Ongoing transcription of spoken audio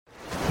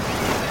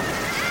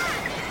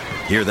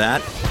Hear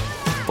that?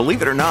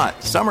 Believe it or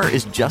not, summer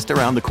is just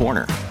around the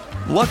corner.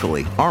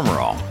 Luckily, Armor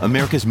All,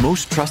 America's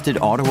most trusted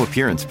auto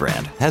appearance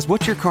brand, has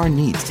what your car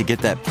needs to get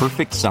that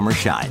perfect summer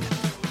shine.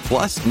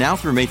 Plus, now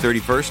through May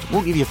 31st,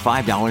 we'll give you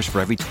 $5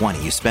 for every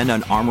 $20 you spend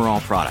on Armor All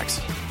products.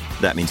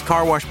 That means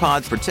car wash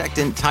pods,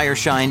 protectant, tire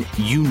shine,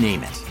 you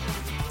name it.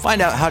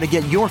 Find out how to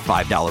get your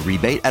 $5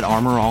 rebate at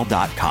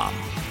armorall.com.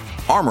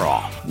 Armor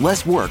All,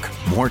 less work,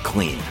 more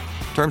clean.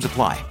 Terms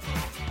apply.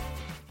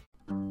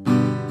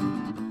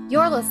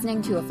 You're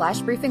listening to a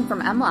flash briefing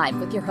from MLive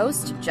with your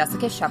host,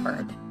 Jessica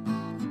Shepard.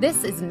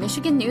 This is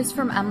Michigan News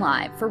from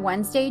MLive for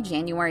Wednesday,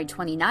 January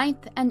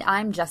 29th, and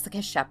I'm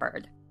Jessica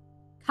Shepard.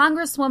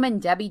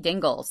 Congresswoman Debbie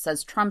Dingell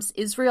says Trump's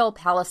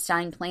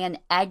Israel-Palestine plan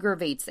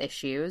aggravates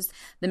issues.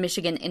 The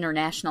Michigan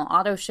International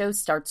Auto Show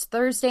starts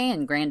Thursday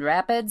in Grand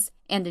Rapids,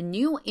 and a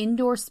new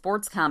indoor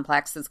sports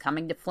complex is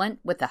coming to Flint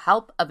with the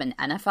help of an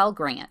NFL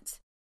grant.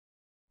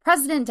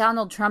 President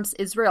Donald Trump's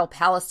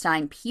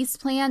Israel-Palestine peace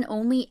plan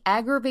only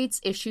aggravates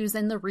issues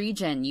in the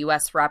region,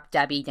 U.S. Rep.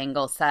 Debbie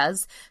Dingell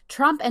says.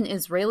 Trump and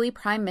Israeli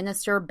Prime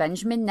Minister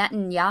Benjamin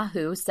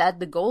Netanyahu said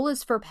the goal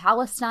is for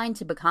Palestine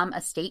to become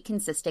a state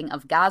consisting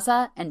of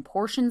Gaza and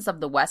portions of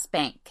the West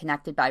Bank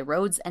connected by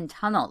roads and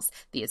tunnels,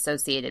 the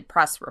Associated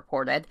Press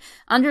reported.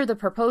 Under the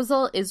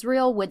proposal,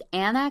 Israel would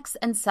annex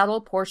and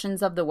settle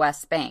portions of the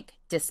West Bank,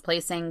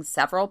 displacing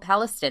several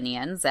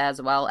Palestinians,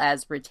 as well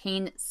as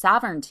retain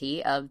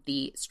sovereignty of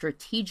the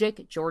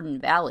strategic Jordan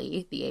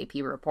Valley, the AP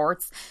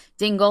reports.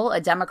 Dingell, a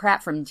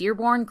Democrat from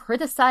Dearborn,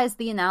 criticized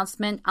the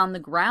announcement on the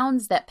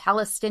grounds that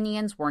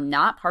Palestinians were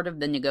not part of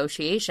the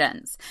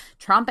negotiations.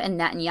 Trump and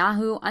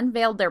Netanyahu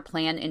unveiled their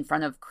plan in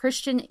front of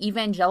Christian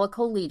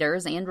evangelical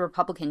leaders and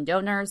Republican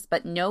donors,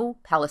 but no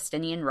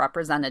Palestinian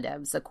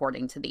representatives,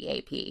 according to the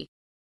AP.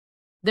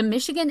 The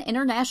Michigan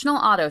International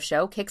Auto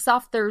Show kicks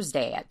off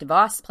Thursday at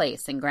DeVos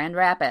Place in Grand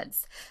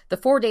Rapids. The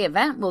 4-day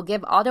event will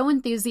give auto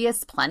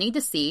enthusiasts plenty to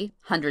see: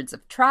 hundreds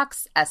of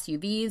trucks,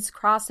 SUVs,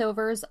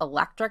 crossovers,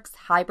 electrics,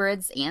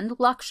 hybrids, and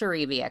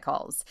luxury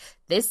vehicles.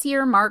 This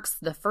year marks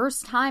the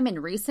first time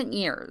in recent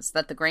years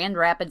that the Grand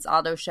Rapids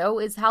Auto Show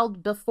is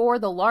held before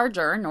the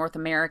larger North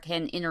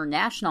American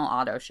International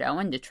Auto Show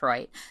in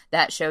Detroit.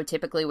 That show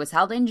typically was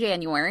held in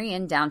January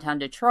in downtown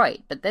Detroit,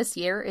 but this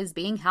year is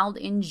being held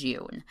in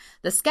June.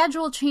 The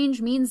schedule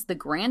change means the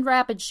Grand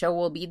Rapids Show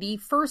will be the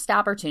first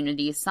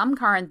opportunity some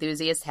car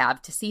enthusiasts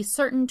have to see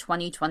certain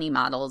 2020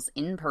 models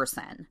in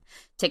person.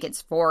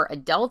 Tickets for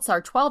adults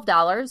are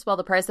 $12, while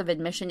the price of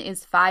admission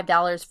is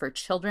 $5 for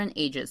children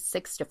ages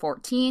 6 to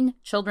 14.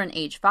 Children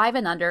age 5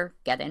 and under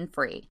get in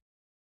free.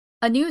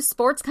 A new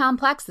sports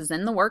complex is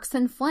in the works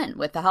in Flint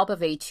with the help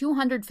of a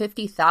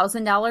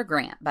 $250,000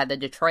 grant by the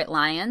Detroit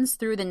Lions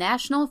through the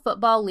National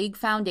Football League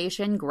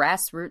Foundation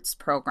Grassroots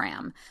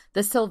Program.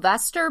 The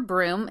Sylvester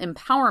Broom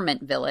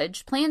Empowerment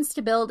Village plans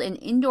to build an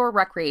indoor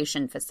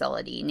recreation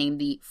facility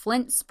named the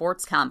Flint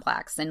Sports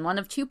Complex in one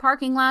of 2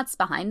 parking lots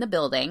behind the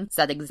building,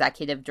 said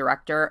Executive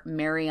Director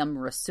Miriam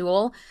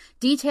Rasool.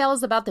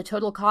 Details about the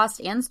total cost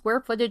and square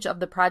footage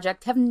of the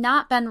project have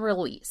not been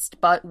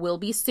released, but will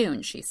be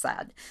soon, she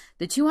said.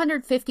 The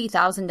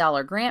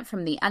 $250,000 grant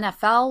from the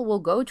NFL will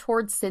go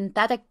towards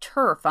synthetic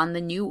turf on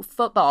the new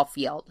football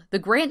field. The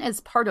grant is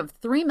part of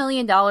 $3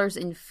 million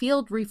in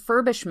field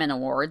refurbishment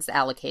awards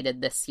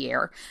allocated this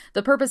year.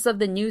 The purpose of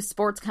the new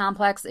sports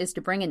complex is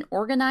to bring an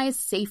organized,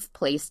 safe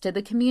place to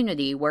the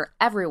community where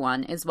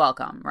everyone is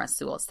welcome,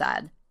 Rasool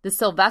said. The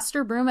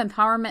Sylvester Broom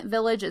Empowerment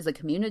Village is a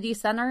community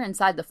center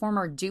inside the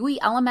former Dewey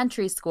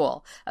Elementary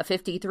School, a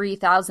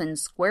 53,000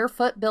 square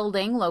foot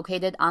building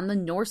located on the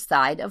north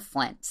side of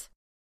Flint.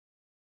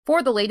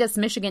 For the latest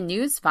Michigan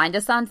news, find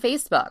us on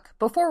Facebook.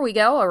 Before we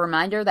go, a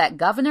reminder that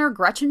Governor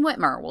Gretchen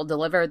Whitmer will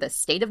deliver the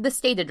State of the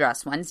State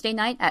address Wednesday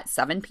night at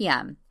 7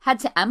 p.m. Head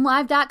to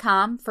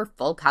mlive.com for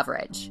full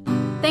coverage.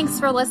 Thanks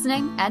for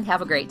listening and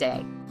have a great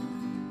day.